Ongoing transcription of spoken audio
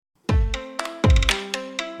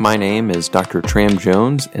My name is Dr. Tram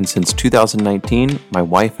Jones, and since 2019, my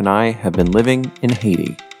wife and I have been living in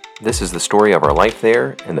Haiti. This is the story of our life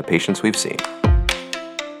there and the patients we've seen.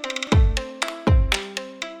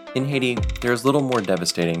 In Haiti, there is little more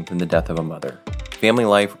devastating than the death of a mother. Family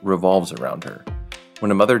life revolves around her. When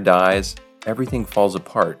a mother dies, everything falls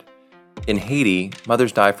apart. In Haiti,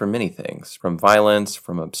 mothers die from many things, from violence,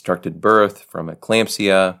 from obstructed birth, from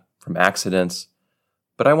eclampsia, from accidents.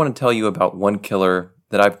 But I want to tell you about one killer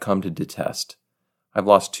that I've come to detest. I've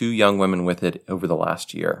lost 2 young women with it over the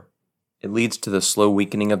last year. It leads to the slow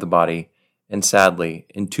weakening of the body, and sadly,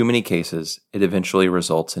 in too many cases, it eventually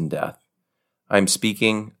results in death. I'm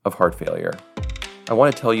speaking of heart failure. I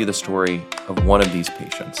want to tell you the story of one of these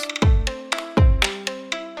patients.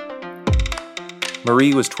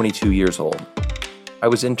 Marie was 22 years old. I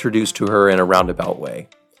was introduced to her in a roundabout way.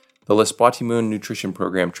 The Les Bois-Ti-Moun nutrition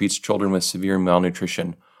program treats children with severe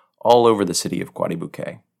malnutrition all over the city of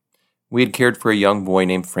Croix-des-Bouquets. We had cared for a young boy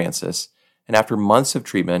named Francis, and after months of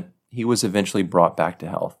treatment, he was eventually brought back to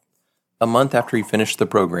health. A month after he finished the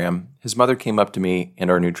program, his mother came up to me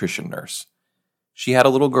and our nutrition nurse. She had a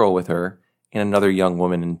little girl with her and another young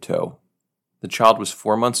woman in tow. The child was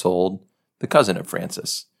 4 months old, the cousin of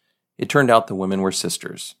Francis. It turned out the women were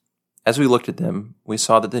sisters. As we looked at them, we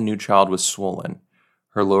saw that the new child was swollen,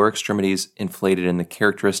 her lower extremities inflated in the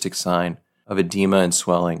characteristic sign of edema and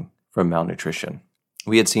swelling from malnutrition.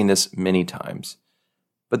 We had seen this many times.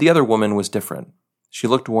 But the other woman was different. She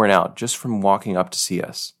looked worn out just from walking up to see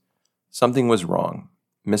us. Something was wrong.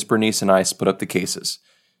 Miss Bernice and I split up the cases.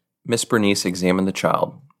 Miss Bernice examined the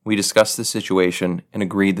child. We discussed the situation and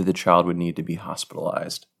agreed that the child would need to be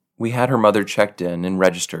hospitalized. We had her mother checked in and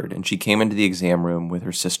registered, and she came into the exam room with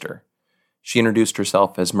her sister. She introduced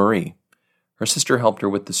herself as Marie. Her sister helped her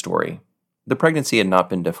with the story. The pregnancy had not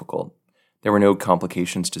been difficult. There were no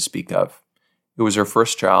complications to speak of. It was her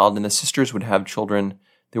first child, and the sisters would have children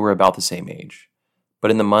that were about the same age. But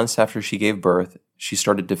in the months after she gave birth, she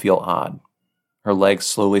started to feel odd. Her legs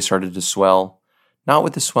slowly started to swell, not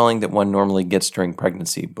with the swelling that one normally gets during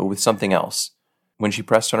pregnancy, but with something else. When she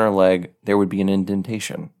pressed on her leg, there would be an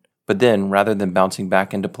indentation. But then, rather than bouncing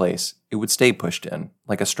back into place, it would stay pushed in,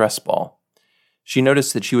 like a stress ball. She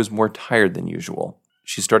noticed that she was more tired than usual.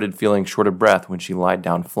 She started feeling short of breath when she lied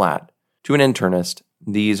down flat. To an internist,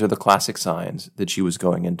 these are the classic signs that she was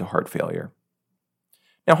going into heart failure.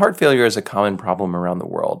 Now, heart failure is a common problem around the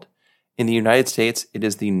world. In the United States, it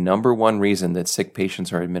is the number one reason that sick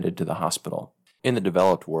patients are admitted to the hospital. In the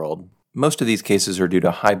developed world, most of these cases are due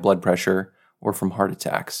to high blood pressure or from heart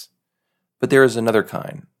attacks. But there is another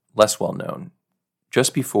kind, less well known.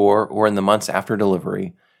 Just before or in the months after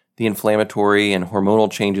delivery, the inflammatory and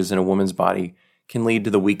hormonal changes in a woman's body can lead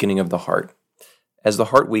to the weakening of the heart. As the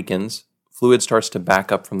heart weakens, fluid starts to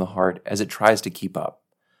back up from the heart as it tries to keep up.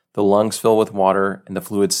 The lungs fill with water and the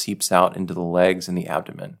fluid seeps out into the legs and the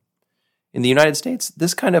abdomen. In the United States,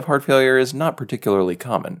 this kind of heart failure is not particularly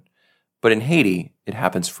common, but in Haiti, it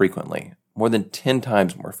happens frequently, more than 10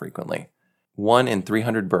 times more frequently. 1 in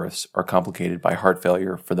 300 births are complicated by heart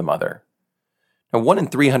failure for the mother. Now, 1 in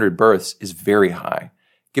 300 births is very high.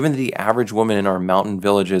 Given that the average woman in our mountain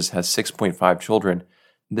villages has 6.5 children,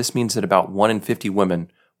 this means that about 1 in 50 women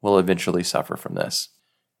will eventually suffer from this.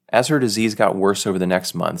 As her disease got worse over the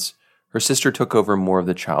next months, her sister took over more of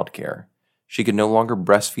the child care. She could no longer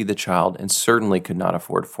breastfeed the child and certainly could not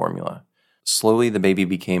afford formula. Slowly, the baby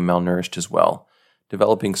became malnourished as well,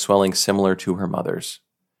 developing swelling similar to her mother's.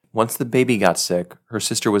 Once the baby got sick, her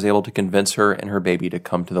sister was able to convince her and her baby to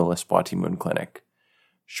come to the Les Bois-Ti-Moun clinic.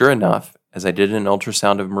 Sure enough, as I did an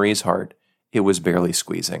ultrasound of Marie's heart, it was barely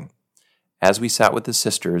squeezing. As we sat with the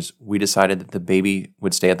sisters, we decided that the baby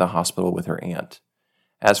would stay at the hospital with her aunt.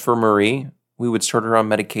 As for Marie, we would start her on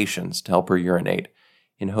medications to help her urinate,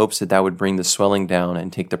 in hopes that that would bring the swelling down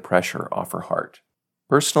and take the pressure off her heart.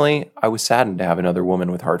 Personally, I was saddened to have another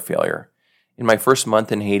woman with heart failure. In my first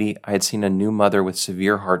month in Haiti, I had seen a new mother with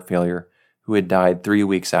severe heart failure who had died 3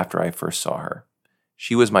 weeks after I first saw her.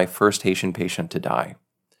 She was my first Haitian patient to die.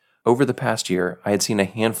 Over the past year, I had seen a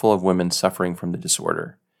handful of women suffering from the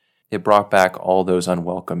disorder. It brought back all those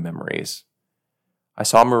unwelcome memories. I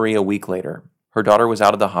saw Marie a week later. Her daughter was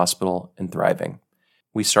out of the hospital and thriving.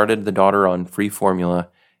 We started the daughter on free formula,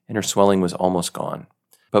 and her swelling was almost gone.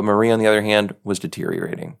 But Marie, on the other hand, was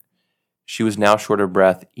deteriorating. She was now short of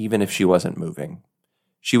breath even if she wasn't moving.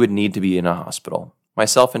 She would need to be in a hospital.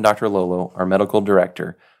 Myself and Dr. Lolo, our medical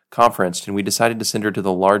director, conferenced, and we decided to send her to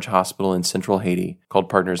the large hospital in central Haiti called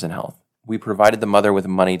Partners in Health. We provided the mother with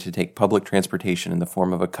money to take public transportation in the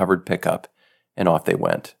form of a covered pickup, and off they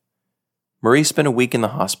went. Marie spent a week in the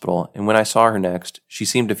hospital, and when I saw her next, she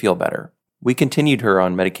seemed to feel better. We continued her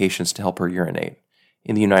on medications to help her urinate.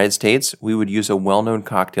 In the United States, we would use a well-known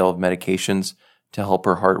cocktail of medications to help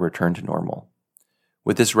her heart return to normal.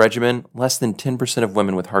 With this regimen, less than 10% of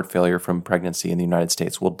women with heart failure from pregnancy in the United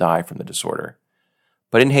States will die from the disorder.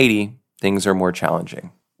 But in Haiti, things are more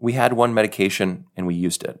challenging. We had one medication and we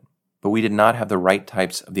used it, but we did not have the right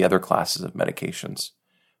types of the other classes of medications.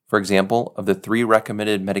 For example, of the 3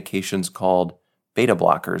 recommended medications called beta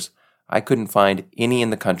blockers, I couldn't find any in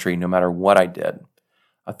the country no matter what I did.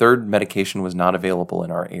 A third medication was not available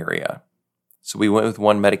in our area. So we went with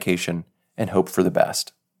one medication and hoped for the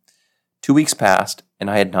best. 2 weeks passed and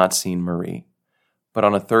I had not seen Marie. But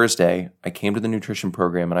on a Thursday, I came to the nutrition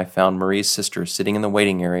program and I found Marie's sister sitting in the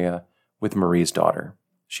waiting area with Marie's daughter.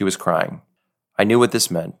 She was crying. I knew what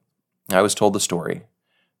this meant. I was told the story.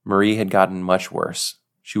 Marie had gotten much worse.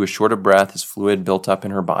 She was short of breath as fluid built up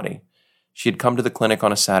in her body. She had come to the clinic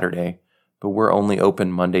on a Saturday, but we're only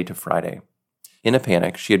open Monday to Friday. In a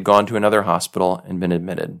panic, she had gone to another hospital and been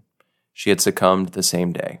admitted. She had succumbed the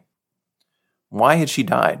same day. Why had she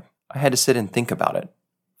died? I had to sit and think about it.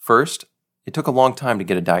 First, it took a long time to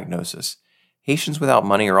get a diagnosis. Haitians without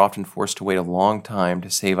money are often forced to wait a long time to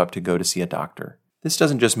save up to go to see a doctor. This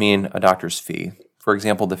doesn't just mean a doctor's fee. For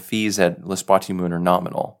example, the fees at Les Bois-Ti-Moun are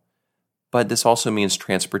nominal. But this also means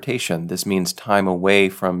transportation. This means time away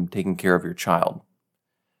from taking care of your child.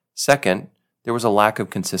 Second, there was a lack of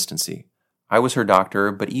consistency. I was her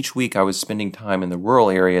doctor, but each week I was spending time in the rural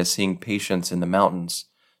areas seeing patients in the mountains,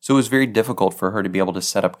 so it was very difficult for her to be able to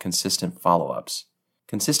set up consistent follow-ups.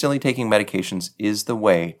 Consistently taking medications is the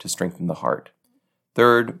way to strengthen the heart.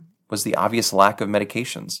 Third was the obvious lack of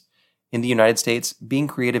medications. In the United States, being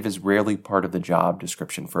creative is rarely part of the job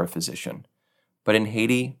description for a physician. But in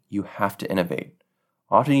Haiti, you have to innovate.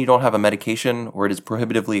 Often you don't have a medication or it is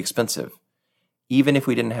prohibitively expensive. Even if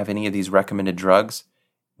we didn't have any of these recommended drugs,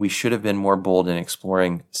 we should have been more bold in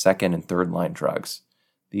exploring second and third line drugs.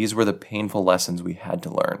 These were the painful lessons we had to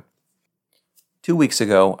learn. 2 weeks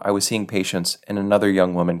ago, I was seeing patients and another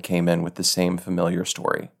young woman came in with the same familiar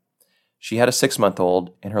story. She had a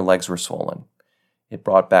 6-month-old and her legs were swollen. It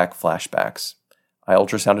brought back flashbacks. I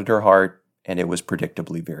ultrasounded her heart and it was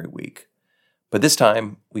predictably very weak. But this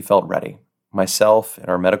time, we felt ready. Myself and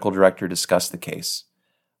our medical director discussed the case.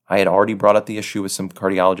 I had already brought up the issue with some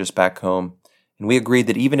cardiologists back home, and we agreed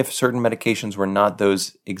that even if certain medications were not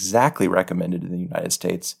those exactly recommended in the United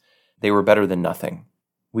States, they were better than nothing.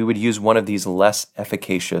 We would use one of these less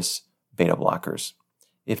efficacious beta blockers.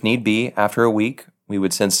 If need be, after a week, we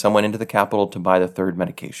would send someone into the capital to buy the third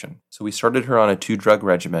medication. So we started her on a 2-drug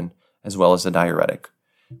regimen, as well as a diuretic.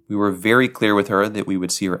 We were very clear with her that we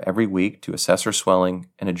would see her every week to assess her swelling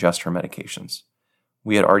and adjust her medications.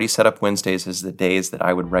 We had already set up Wednesdays as the days that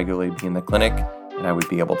I would regularly be in the clinic and I would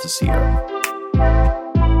be able to see her.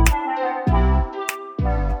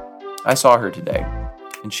 I saw her today,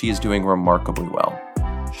 and she is doing remarkably well.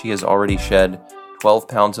 She has already shed 12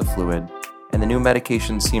 pounds of fluid, and the new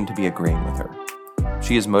medications seem to be agreeing with her.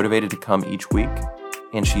 She is motivated to come each week,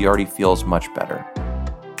 and she already feels much better.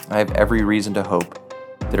 I have every reason to hope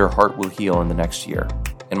that her heart will heal in the next year,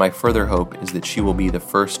 and my further hope is that she will be the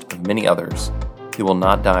first of many others who will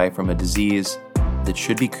not die from a disease that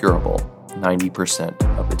should be curable 90%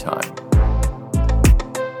 of the time.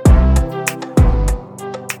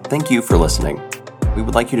 Thank you for listening. We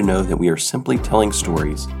would like you to know that we are simply telling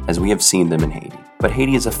stories as we have seen them in Haiti. But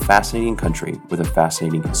Haiti is a fascinating country with a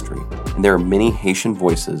fascinating history, and there are many Haitian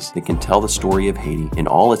voices that can tell the story of Haiti in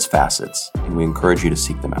all its facets, and we encourage you to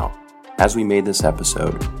seek them out. As we made this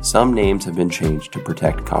episode, some names have been changed to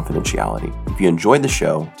protect confidentiality. If you enjoyed the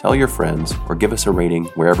show, tell your friends or give us a rating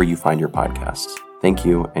wherever you find your podcasts. Thank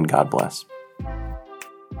you, and God bless.